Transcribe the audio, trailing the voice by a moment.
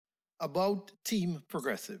about Team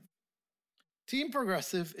Progressive. Team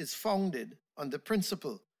Progressive is founded on the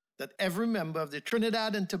principle that every member of the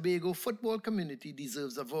Trinidad and Tobago football community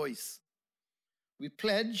deserves a voice. We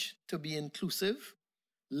pledge to be inclusive,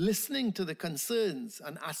 listening to the concerns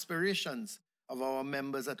and aspirations of our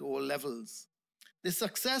members at all levels. The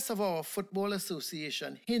success of our football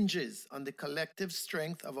association hinges on the collective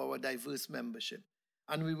strength of our diverse membership,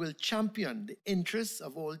 and we will champion the interests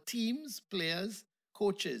of all teams, players,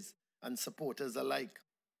 coaches, and supporters alike.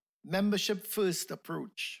 Membership first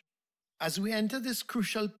approach. As we enter this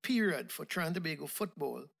crucial period for Trinidad and Tobago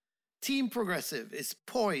football, Team Progressive is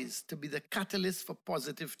poised to be the catalyst for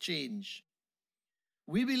positive change.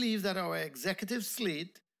 We believe that our executive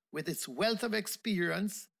slate, with its wealth of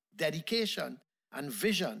experience, dedication, and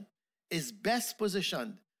vision, is best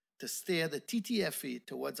positioned to steer the TTFA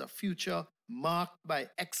towards a future marked by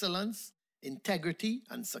excellence, integrity,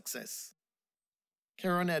 and success.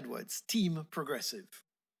 Kieran Edwards, Team Progressive.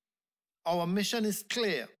 Our mission is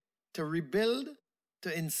clear: to rebuild,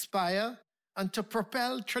 to inspire, and to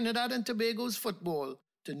propel Trinidad and Tobago's football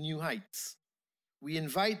to new heights. We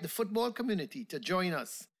invite the football community to join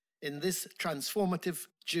us in this transformative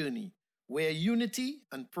journey where unity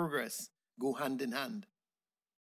and progress go hand in hand.